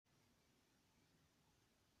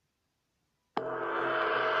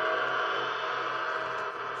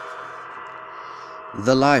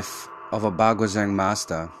The life of a Baguazhang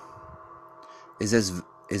master is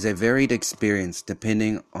a varied experience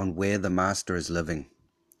depending on where the master is living.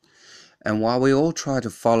 And while we all try to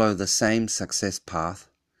follow the same success path,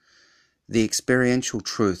 the experiential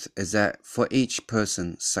truth is that for each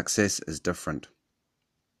person, success is different.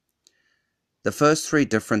 The first three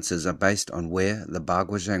differences are based on where the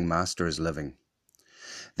Baguazhang master is living.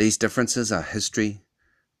 These differences are history,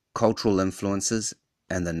 cultural influences,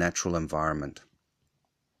 and the natural environment.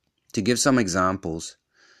 To give some examples,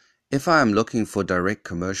 if I am looking for direct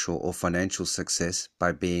commercial or financial success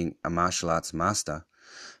by being a martial arts master,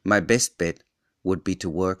 my best bet would be to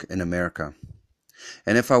work in America.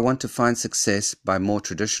 And if I want to find success by more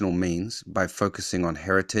traditional means, by focusing on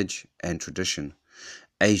heritage and tradition,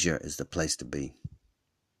 Asia is the place to be.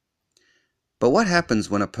 But what happens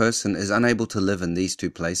when a person is unable to live in these two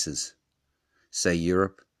places, say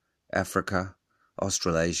Europe, Africa,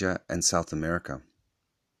 Australasia, and South America?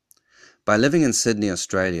 By living in Sydney,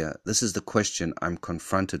 Australia, this is the question I'm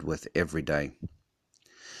confronted with every day.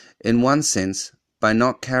 In one sense, by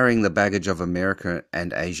not carrying the baggage of America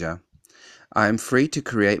and Asia, I am free to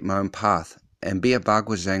create my own path and be a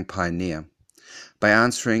Baguazhang pioneer by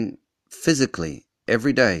answering physically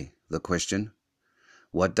every day the question,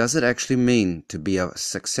 what does it actually mean to be a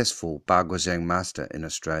successful Baguazhang master in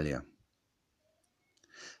Australia?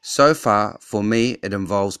 So far, for me, it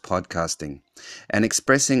involves podcasting and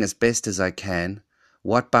expressing as best as I can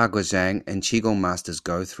what Baguazhang and Qigong masters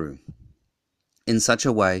go through, in such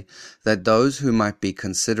a way that those who might be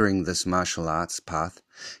considering this martial arts path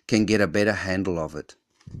can get a better handle of it.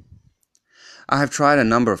 I have tried a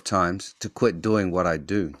number of times to quit doing what I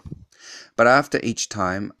do, but after each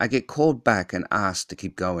time I get called back and asked to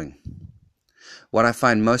keep going. What I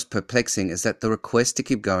find most perplexing is that the request to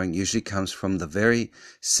keep going usually comes from the very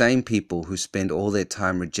same people who spend all their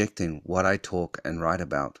time rejecting what I talk and write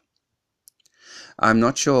about. I'm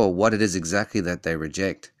not sure what it is exactly that they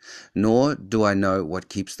reject, nor do I know what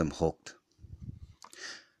keeps them hooked.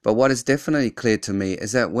 But what is definitely clear to me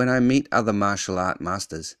is that when I meet other martial art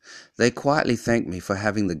masters, they quietly thank me for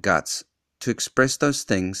having the guts to express those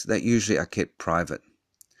things that usually are kept private.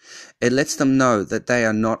 It lets them know that they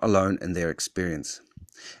are not alone in their experience.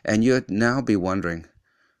 And you'd now be wondering,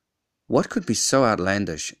 what could be so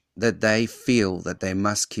outlandish that they feel that they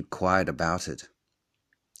must keep quiet about it?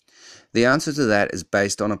 The answer to that is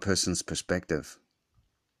based on a person's perspective.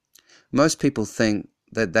 Most people think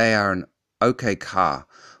that they are an okay car,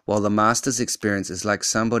 while the master's experience is like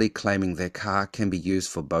somebody claiming their car can be used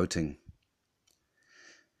for boating.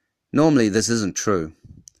 Normally this isn't true.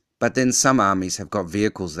 But then some armies have got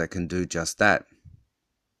vehicles that can do just that.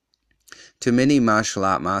 To many martial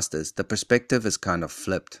art masters, the perspective is kind of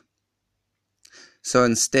flipped. So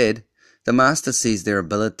instead, the master sees their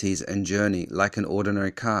abilities and journey like an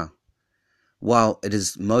ordinary car, while it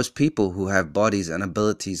is most people who have bodies and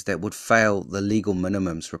abilities that would fail the legal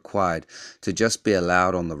minimums required to just be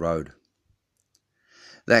allowed on the road.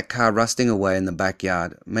 That car rusting away in the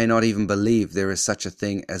backyard may not even believe there is such a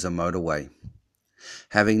thing as a motorway,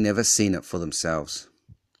 having never seen it for themselves.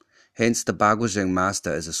 Hence the Baguazhang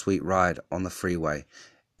master is a sweet ride on the freeway,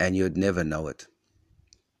 and you'd never know it.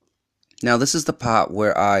 Now this is the part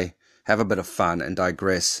where I have a bit of fun and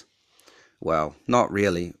digress, well, not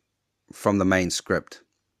really, from the main script.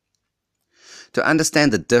 To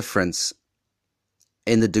understand the difference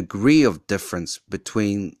in the degree of difference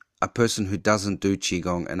between a person who doesn't do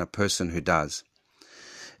Qigong and a person who does,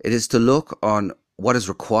 it is to look on what is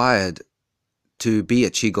required to be a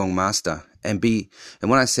Qigong master, and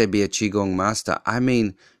when I say be a Qigong master, I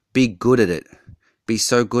mean be good at it. Be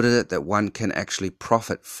so good at it that one can actually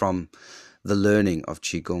profit from the learning of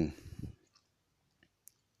Qigong.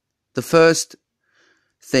 The first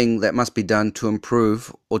thing that must be done to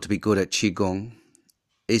improve or to be good at Qigong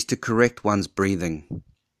is to correct one's breathing.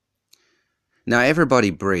 Now everybody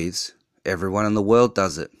breathes, everyone in the world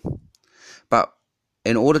does it. But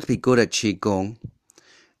in order to be good at Qigong,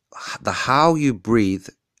 the how you breathe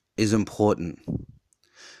is important.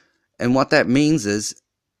 And what that means is,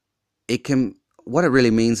 what it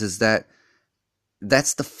really means is that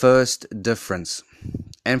that's the first difference.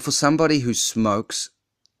 And for somebody who smokes,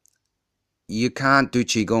 you can't do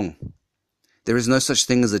Qigong. There is no such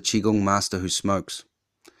thing as a Qigong master who smokes.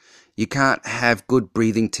 You can't have good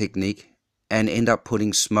breathing technique and end up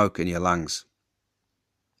putting smoke in your lungs.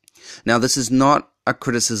 Now this is not a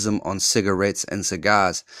criticism on cigarettes and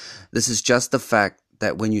cigars. This is just the fact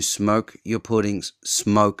that when you smoke, you're putting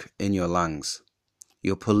smoke in your lungs.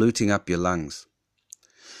 You're polluting up your lungs.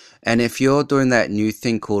 And if you're doing that new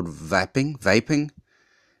thing called vaping,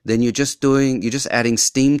 then you're just adding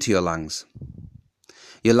steam to your lungs.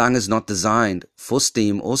 Your lung is not designed for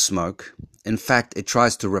steam or smoke. In fact, it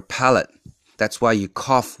tries to repel it. That's why you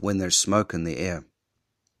cough when there's smoke in the air.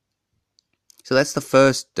 So that's the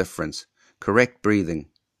first difference, correct breathing.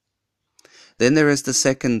 Then there is the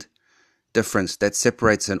second difference that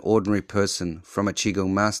separates an ordinary person from a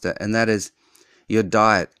Qigong master, and that is your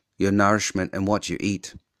diet, your nourishment, and what you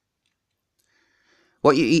eat.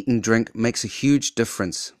 What you eat and drink makes a huge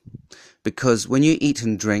difference, because when you eat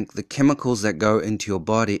and drink, the chemicals that go into your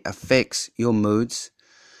body affects your moods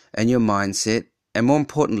and your mindset, and more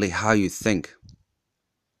importantly, how you think.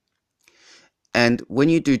 And when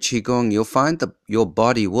you do Qigong, you'll find that your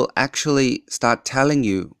body will actually start telling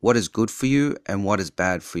you what is good for you and what is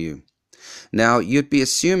bad for you. Now, you'd be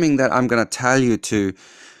assuming that I'm going to tell you to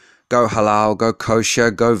go halal, go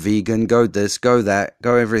kosher, go vegan, go this, go that,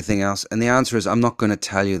 go everything else. And the answer is I'm not going to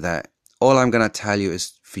tell you that. All I'm going to tell you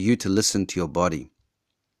is for you to listen to your body.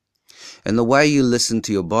 And the way you listen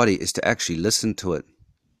to your body is to actually listen to it.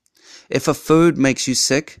 If a food makes you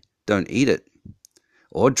sick, don't eat it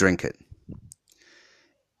or drink it.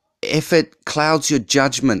 If it clouds your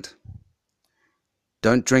judgment,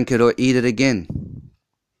 don't drink it or eat it again.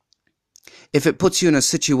 If it puts you in a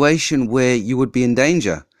situation where you would be in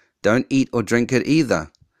danger, don't eat or drink it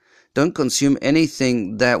either. Don't consume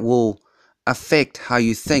anything that will affect how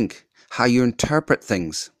you think, how you interpret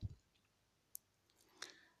things.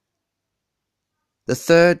 The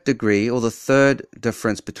third degree, or the third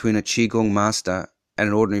difference between a Qigong master and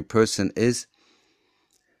an ordinary person is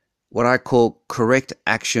what I call correct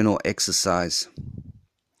action or exercise.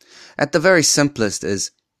 At the very simplest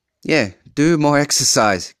is, do more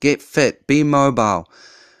exercise, get fit, be mobile.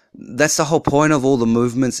 That's the whole point of all the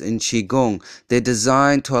movements in Qigong. They're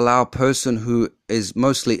designed to allow a person who is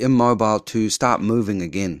mostly immobile to start moving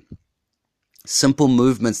again. Simple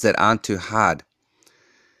movements that aren't too hard.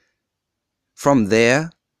 From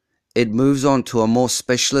there, it moves on to a more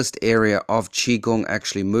specialist area of Qigong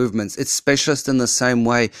actually movements. It's specialist in the same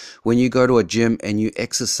way when you go to a gym and you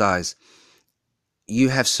exercise. You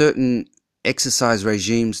have certain exercise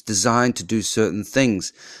regimes designed to do certain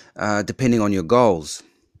things depending on your goals.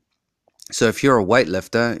 So if you're a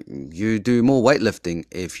weightlifter, you do more weightlifting.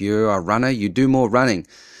 If you're a runner, you do more running,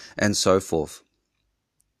 and so forth.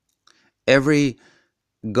 Every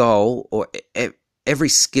goal or every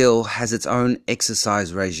skill has its own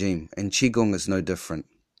exercise regime, and Qigong is no different.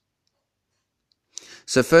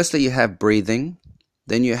 So firstly, you have breathing,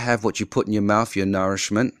 then you have what you put in your mouth, your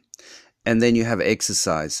nourishment, and then you have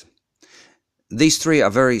exercise. These three are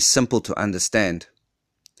very simple to understand.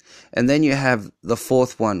 And then you have the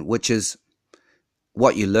fourth one, which is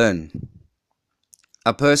what you learn.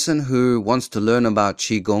 A person who wants to learn about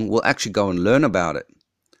Qigong will actually go and learn about it.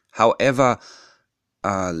 However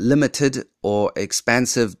limited or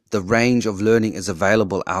expansive the range of learning is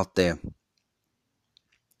available out there.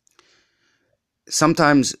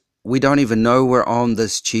 Sometimes we don't even know we're on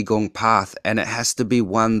this Qigong path, and it has to be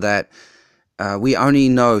one that we only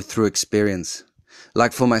know through experience.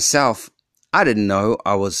 Like for myself, I didn't know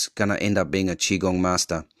I was going to end up being a Qigong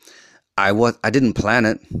master. I didn't plan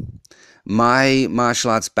it. My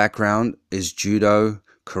martial arts background is judo,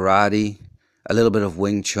 karate, a little bit of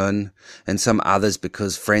Wing Chun, and some others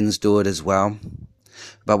because friends do it as well.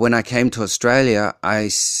 But when I came to Australia,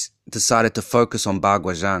 I decided to focus on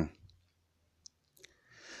Baguazhang.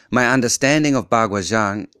 My understanding of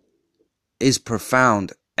Baguazhang is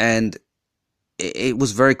profound, and it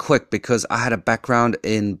was very quick because I had a background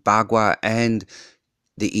in Bagua and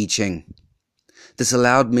the I Ching. This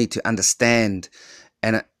allowed me to understand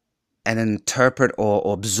and interpret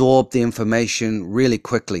or absorb the information really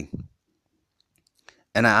quickly.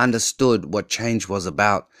 And I understood what change was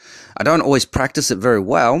about. I don't always practice it very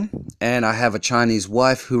well, and I have a Chinese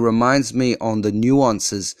wife who reminds me on the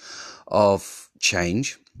nuances of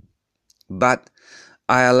change, but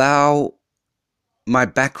I allow my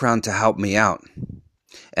background to help me out.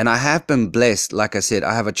 And I have been blessed. Like I said,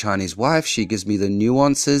 I have a Chinese wife. She gives me the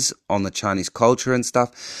nuances on the Chinese culture and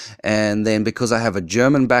stuff. And then because I have a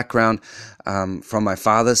German background from my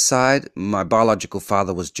father's side, my biological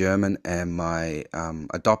father was German and my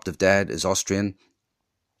adoptive dad is Austrian.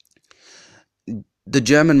 The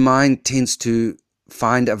German mind tends to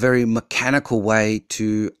find a very mechanical way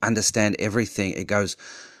to understand everything. It goes,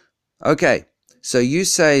 okay, so you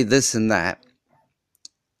say this and that.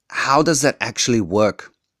 How does that actually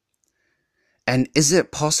work? And is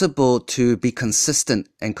it possible to be consistent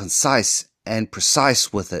and concise and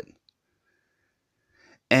precise with it?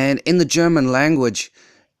 And in the German language,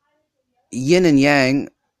 yin and yang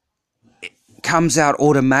comes out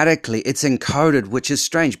automatically. It's encoded, which is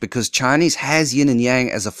strange because Chinese has yin and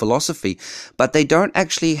yang as a philosophy, but they don't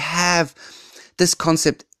actually have this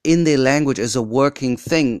concept in their language as a working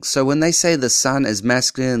thing. So when they say the sun is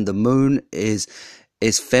masculine, the moon is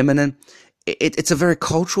feminine, it's a very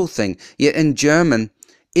cultural thing. Yet in German,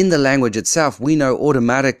 in the language itself, we know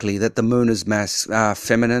automatically that the moon is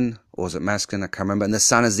feminine, or is it masculine? I can't remember. And the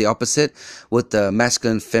sun is the opposite, with the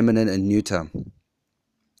masculine, feminine, and neuter.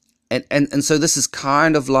 And so this is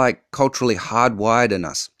kind of like culturally hardwired in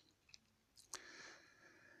us.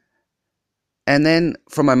 And then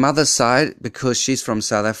from my mother's side, because she's from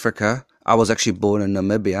South Africa, I was actually born in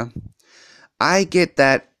Namibia, I get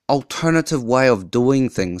that alternative way of doing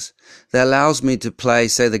things that allows me to play,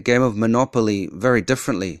 say, the game of Monopoly very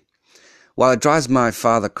differently. While it drives my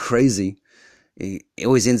father crazy, he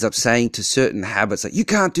always ends up saying to certain habits, like, you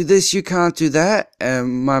can't do this, you can't do that.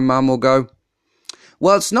 And my mum will go,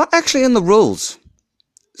 well, it's not actually in the rules.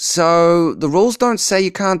 So the rules don't say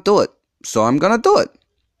you can't do it. So I'm going to do it.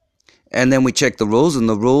 And then we check the rules, and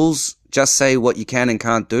the rules just say what you can and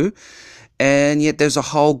can't do. And yet there's a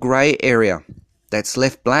whole gray area that's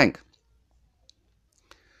left blank.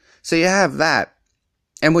 So you have that.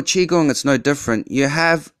 And with Qigong, it's no different. You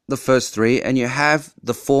have the first three, and you have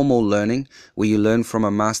the formal learning where you learn from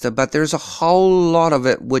a master. But there's a whole lot of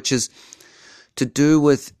it which is to do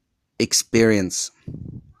with experience,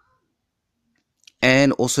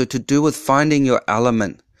 and also to do with finding your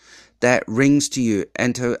element that rings to you,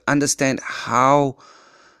 and to understand how,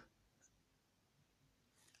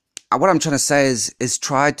 what I'm trying to say is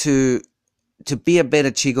try to be a better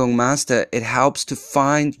Qigong master. It helps to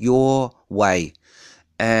find your way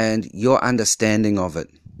and your understanding of it.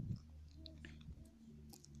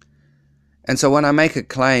 And so when I make a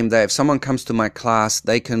claim that if someone comes to my class,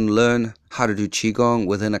 they can learn how to do Qigong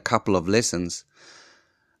within a couple of lessons,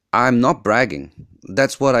 I'm not bragging.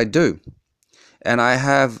 That's what I do. And I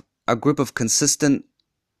have a consistent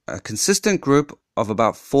group of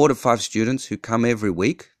about 4 to 5 students who come every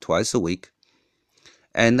week, twice a week,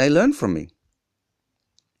 and they learn from me.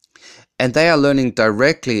 And they are learning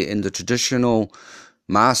directly in the traditional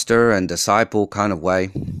master and disciple kind of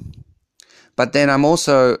way. But then I'm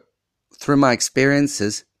also, through my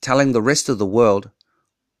experiences, telling the rest of the world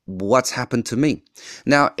what's happened to me.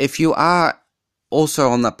 Now, if you are also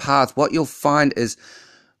on the path, what you'll find is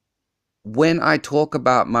when I talk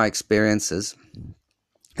about my experiences,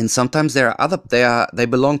 and sometimes they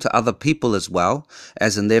belong to other people as well,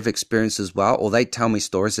 as in they've experienced as well, or they tell me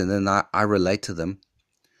stories and then I relate to them.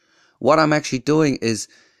 What I'm actually doing is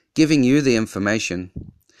giving you the information,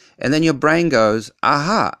 and then your brain goes,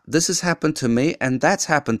 aha, this has happened to me and that's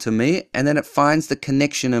happened to me, and then it finds the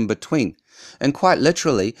connection in between. And quite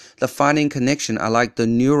literally, the finding connection are like the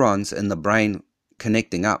neurons in the brain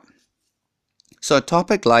connecting up. So a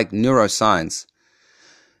topic like neuroscience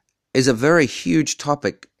is a very huge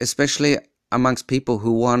topic, especially amongst people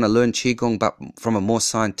who want to learn Qigong but from a more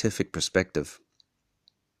scientific perspective.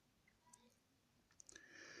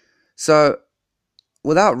 So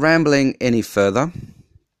without rambling any further,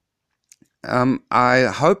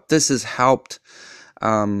 I hope this has helped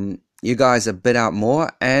you guys a bit out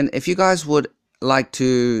more. And if you guys would like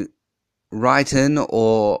to write in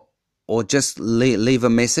or just leave a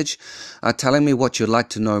message telling me what you'd like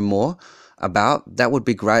to know more about, that would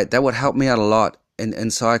be great. That would help me out a lot,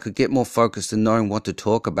 and so I could get more focused in knowing what to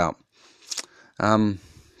talk about.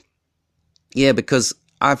 Yeah, because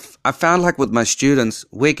I found, like with my students,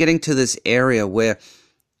 we're getting to this area where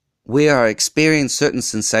we are experiencing certain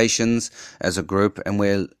sensations as a group, and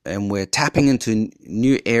we're tapping into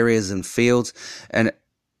new areas and fields, and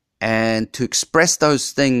to express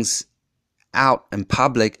those things out in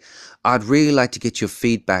public, I'd really like to get your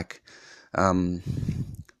feedback,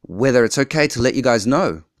 whether it's okay to let you guys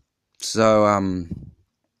know. So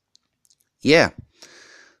yeah,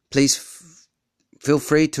 please feel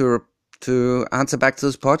free to answer back to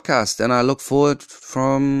this podcast, and I look forward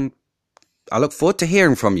to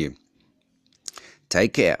hearing from you.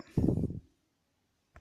 Take care.